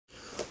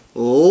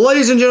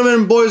Ladies and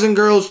gentlemen, boys and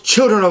girls,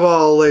 children of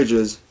all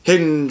ages,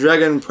 Hidden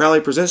Dragon proudly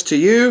presents to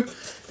you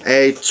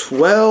a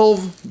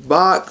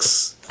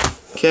 12-box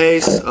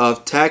case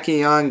of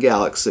Tachyon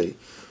Galaxy.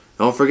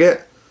 Don't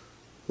forget,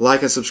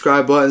 like and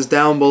subscribe buttons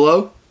down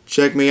below.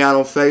 Check me out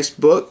on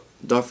Facebook.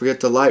 Don't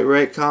forget to like,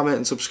 rate, comment,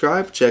 and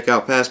subscribe. Check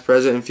out past,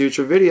 present, and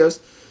future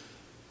videos.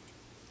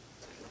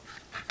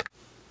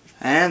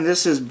 And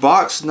this is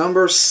box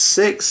number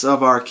 6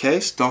 of our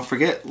case. Don't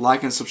forget,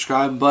 like and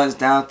subscribe buttons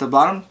down at the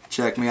bottom.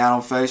 Check me out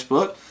on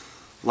Facebook.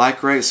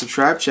 Like, rate,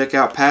 subscribe. Check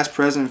out past,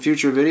 present, and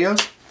future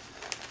videos.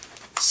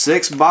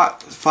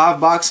 5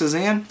 boxes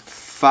in.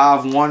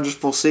 5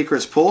 wonderful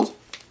secrets pulled.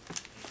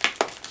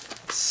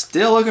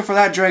 Still looking for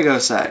that Drago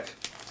sack.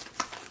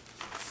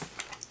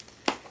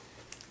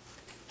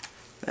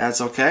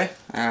 That's okay.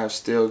 I've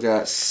still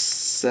got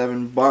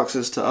 7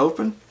 boxes to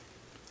open.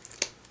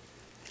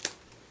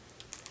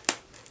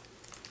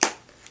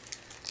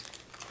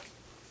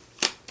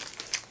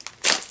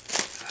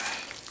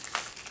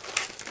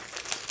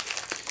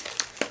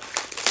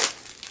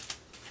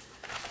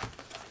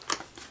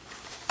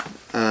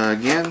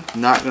 Again,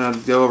 not going to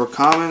go over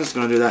commons.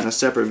 Going to do that in a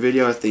separate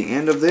video at the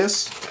end of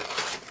this.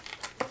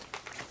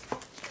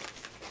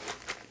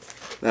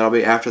 That'll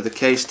be after the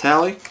case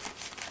tally.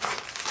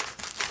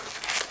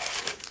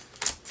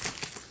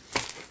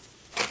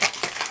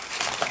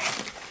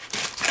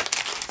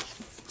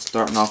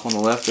 Starting off on the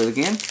left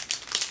again.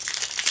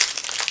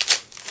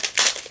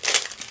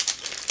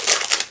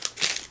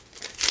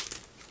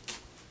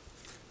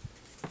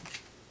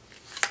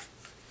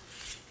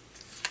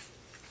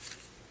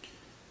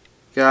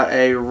 Got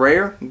a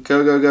rare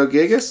Go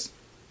Gigas.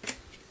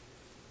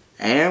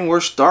 And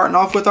we're starting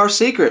off with our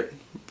secret.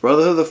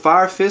 Brotherhood of the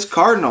Fire Fist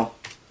Cardinal.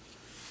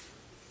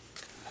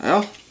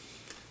 Well,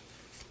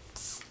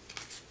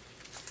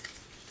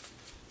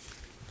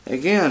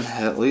 again,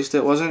 at least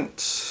it wasn't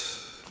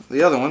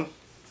the other one.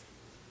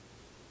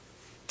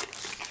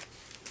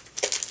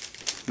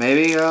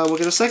 Maybe we'll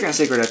get a second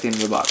secret at the end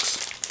of the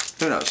box.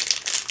 Who knows?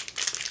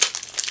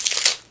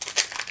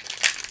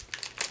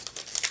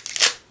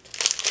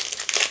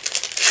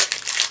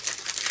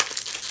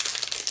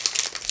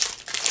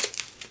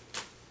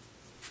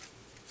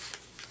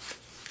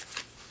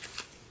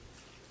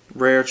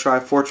 Rare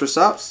Trifortress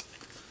Ops.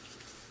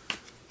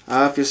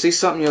 If you see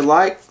something you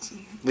like,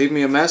 leave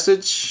me a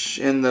message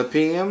in the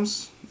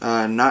PMs,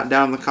 not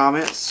down in the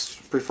comments,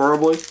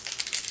 preferably.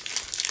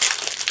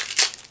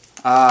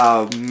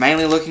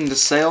 Mainly looking to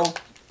sell,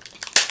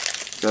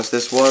 because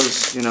this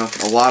was,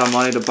 a lot of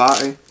money to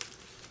buy,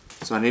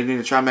 so I need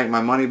to try and make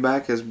my money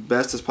back as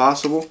best as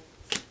possible.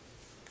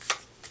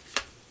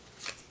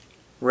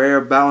 Rare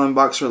Battling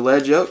Boxer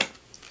Yugioh.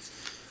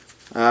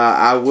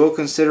 I will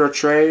consider a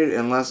trade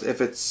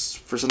if it's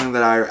for something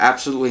that I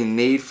absolutely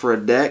need for a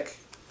deck.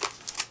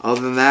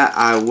 Other than that,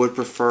 I would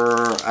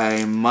prefer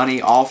a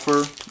money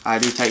offer. I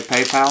do take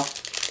PayPal.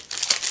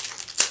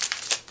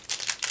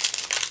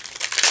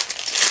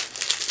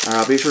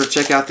 Be sure to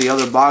check out the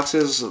other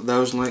boxes.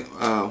 Those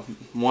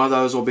one of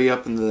those will be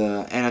up in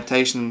the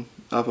annotation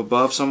up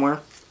above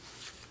somewhere.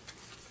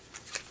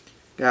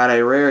 Got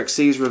a rare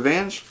Xyz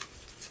Revenge.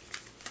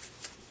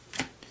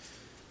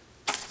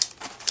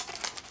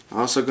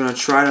 Also going to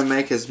try to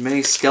make as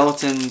many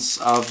skeletons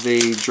of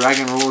the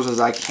Dragon Rulers as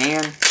I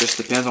can. Just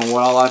depends on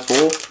what all I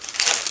pull.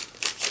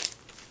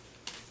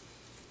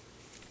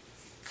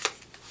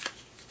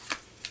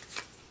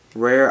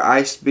 Rare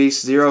Ice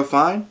Beast Zero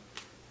Fine.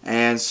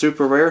 And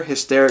super rare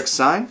Hysteric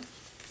Sign.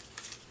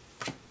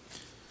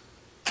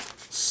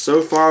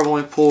 So far I've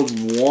only pulled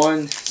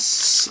one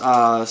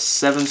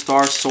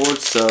 7-star sword,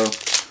 so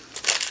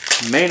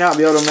may not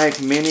be able to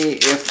make many,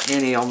 if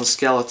any, on the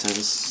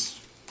skeletons.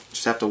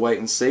 Just have to wait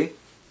and see.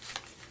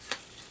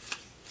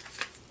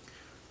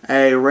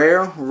 A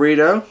rare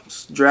Rito,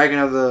 Dragon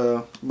of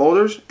the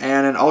Boulders,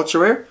 and an ultra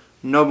rare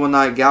Noble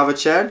Knight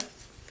Galvachad.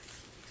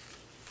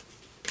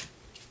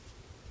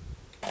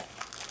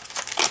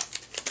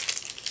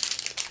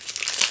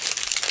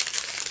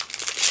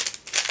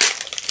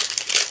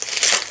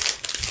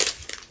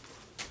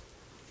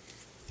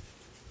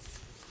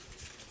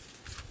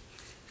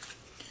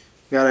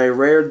 Got a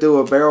rare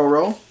Dual Barrel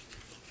Roll.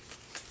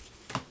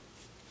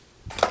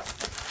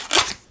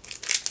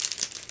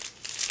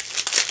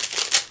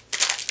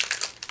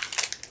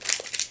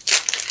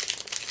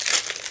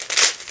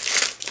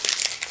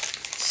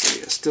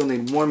 Still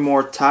need one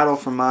more title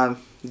for my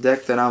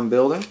deck that I'm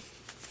building.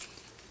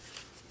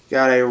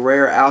 Got a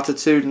rare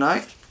Altitude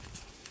Knight.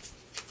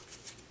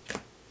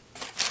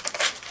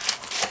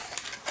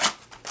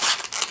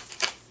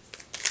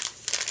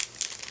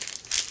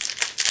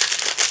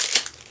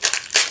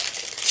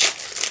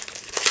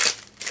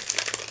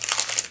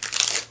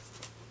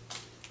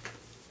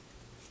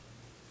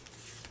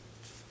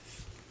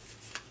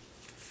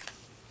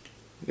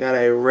 Got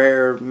a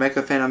rare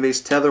Mecha Phantom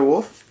Beast Tether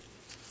Wolf.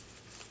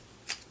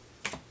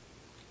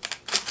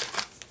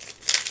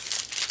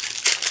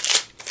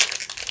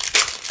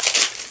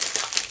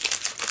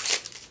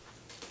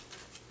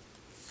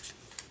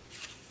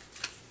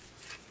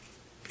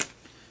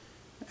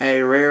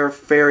 a rare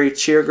Fairy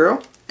Cheer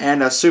Girl,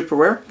 and a super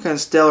rare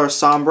Constellar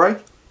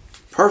Sombre.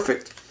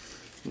 Perfect.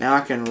 Now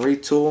I can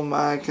retool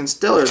my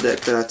Constellar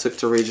deck that I took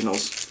to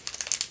regionals.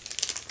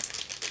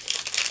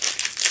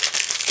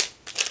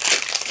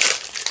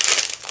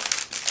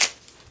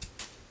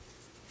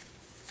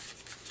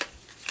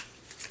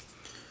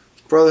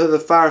 Brotherhood of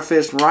the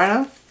Firefist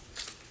Rhino.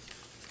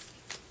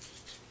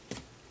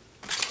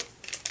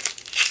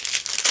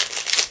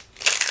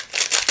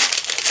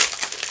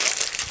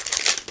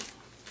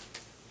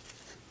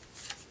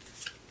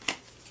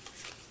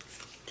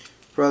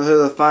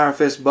 Brotherhood of the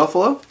Firefist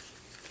Buffalo.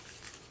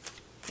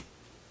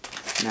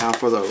 Now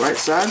for the right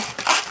side.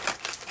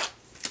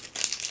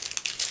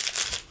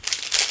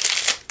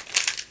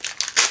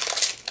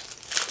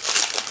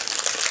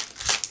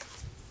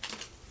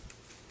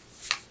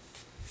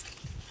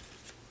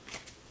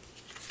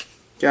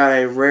 Got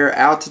a rare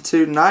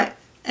Altitude Knight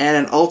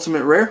and an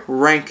ultimate rare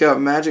Rank Up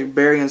Magic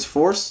Barion's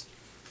Force.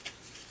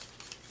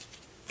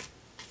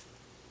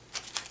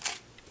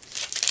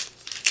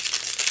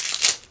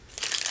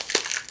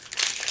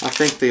 I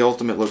think the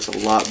ultimate looks a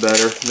lot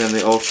better than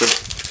the ultra.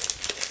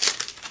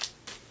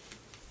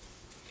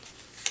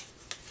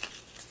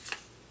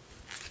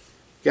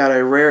 Got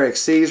a rare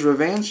Xyz's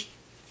Revenge.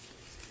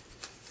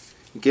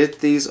 Get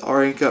these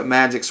Rank Up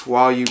Magics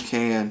while you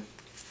can.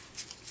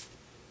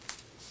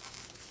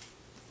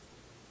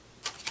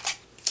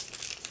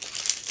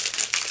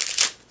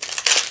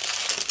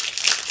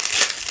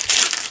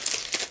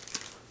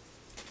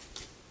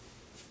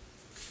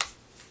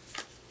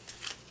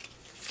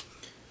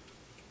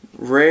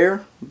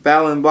 Rare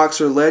Battling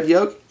Boxer Lead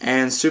Yoke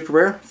and super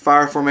rare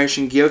Fire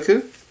Formation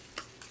Gyokku.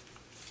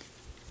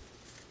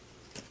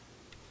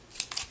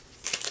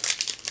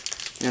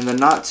 In the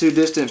not too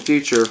distant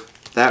future,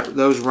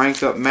 those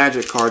Rank Up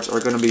Magic cards are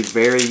going to be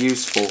very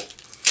useful.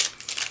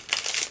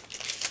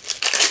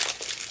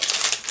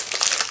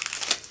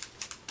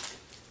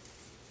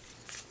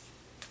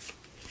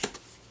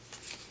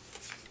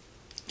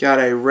 Got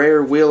a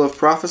rare Wheel of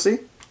Prophecy.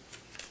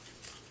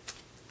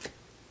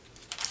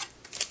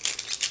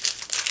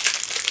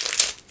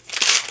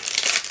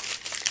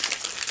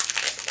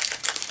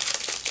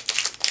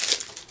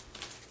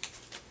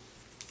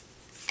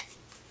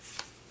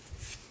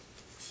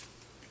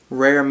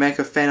 Rare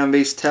Mecha Phantom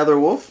Beast Tether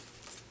Wolf.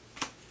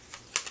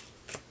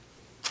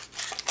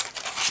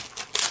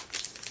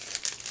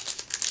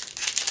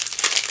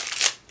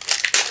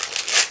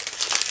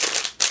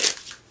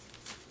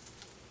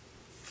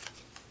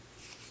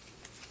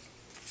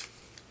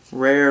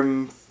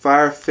 Rare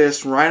Fire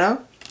Fist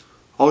Rhino.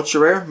 Ultra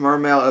rare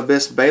Mermail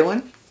Abyss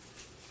Balin.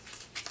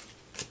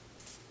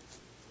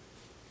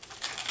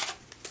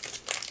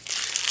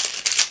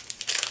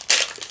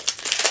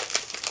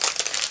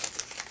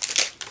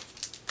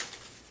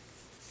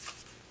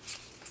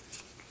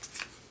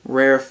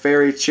 Rare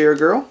Fairy Cheer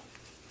Girl.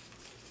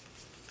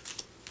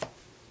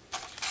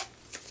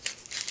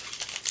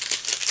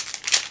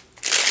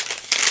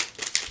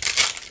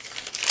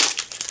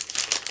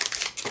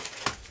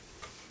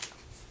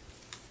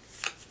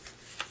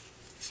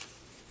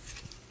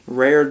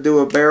 Rare Do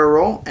a Barrel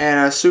Roll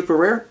and a super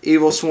rare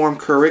Evil Swarm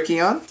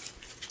Karikion.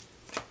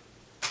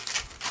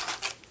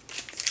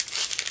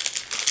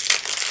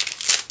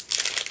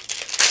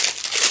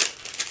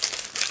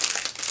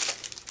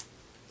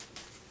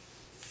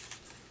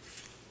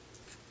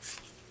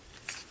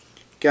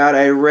 Got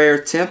a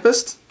rare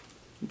Tempest,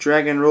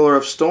 Dragon Ruler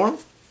of Storm.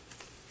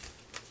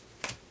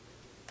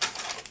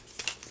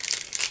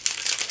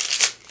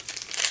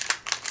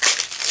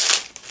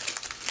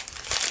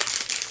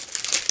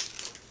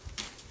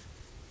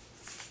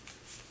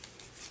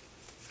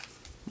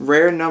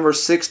 Rare number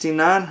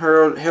 69,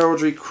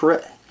 Heraldry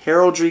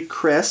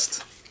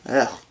Crest.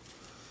 Ugh.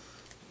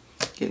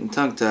 Getting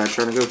tongue-tied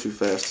trying to go too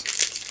fast.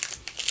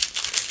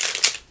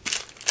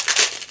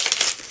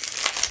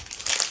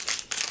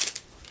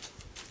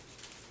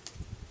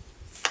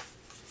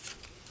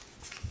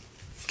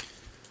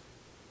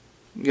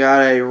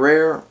 Got a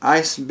rare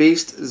Ice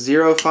Beast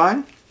Zero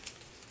Fine.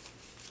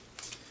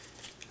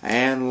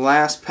 And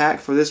last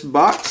pack for this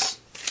box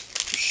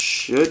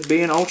should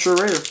be an ultra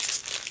rare.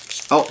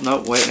 Oh,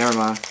 no, wait, never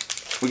mind.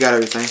 We got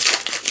everything.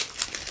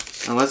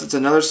 Unless it's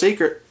another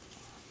secret.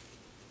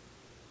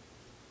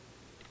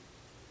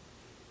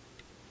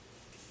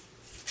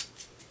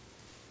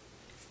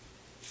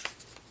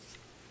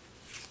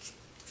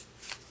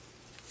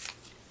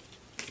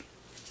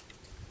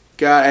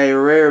 Got a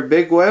rare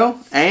Big Whale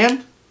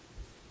and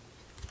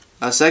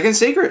a second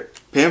secret.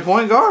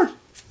 Pinpoint Guard.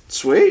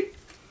 Sweet.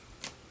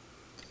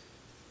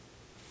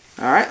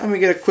 Alright, let me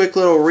get a quick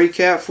little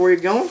recap for you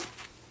going.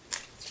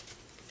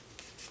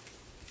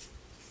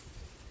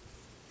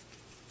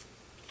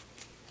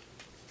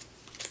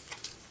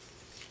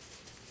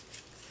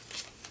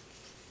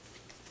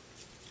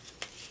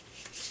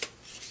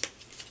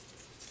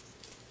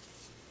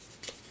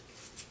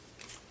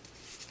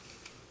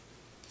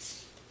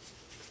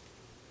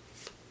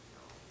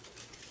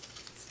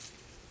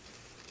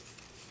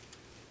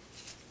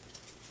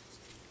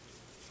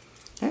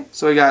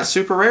 So we got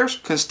Super Rares,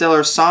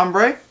 Constellar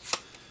Sombre,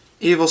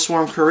 Evil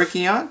Swarm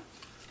Karikion,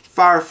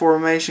 Fire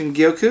Formation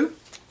Gyoku,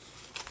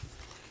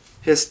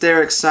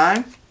 Hysteric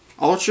Sign,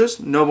 Ultras,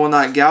 Noble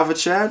Knight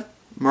Galvachad,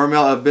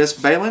 Mermail Abyss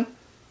Balin,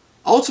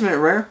 Ultimate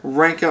Rare,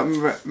 Rank Up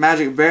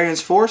Magic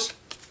Barion's Force,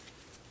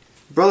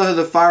 Brotherhood of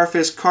the Fire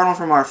Fist Cardinal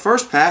from our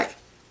first pack,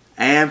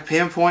 and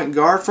Pinpoint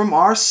Guard from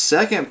our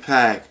second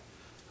pack.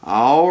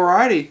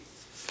 Alrighty.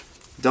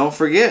 Don't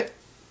forget,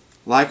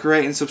 like,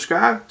 rate, and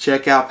subscribe.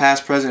 Check out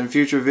past, present, and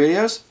future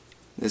videos.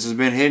 This has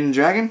been Hidden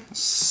Dragon,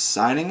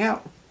 signing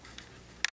out.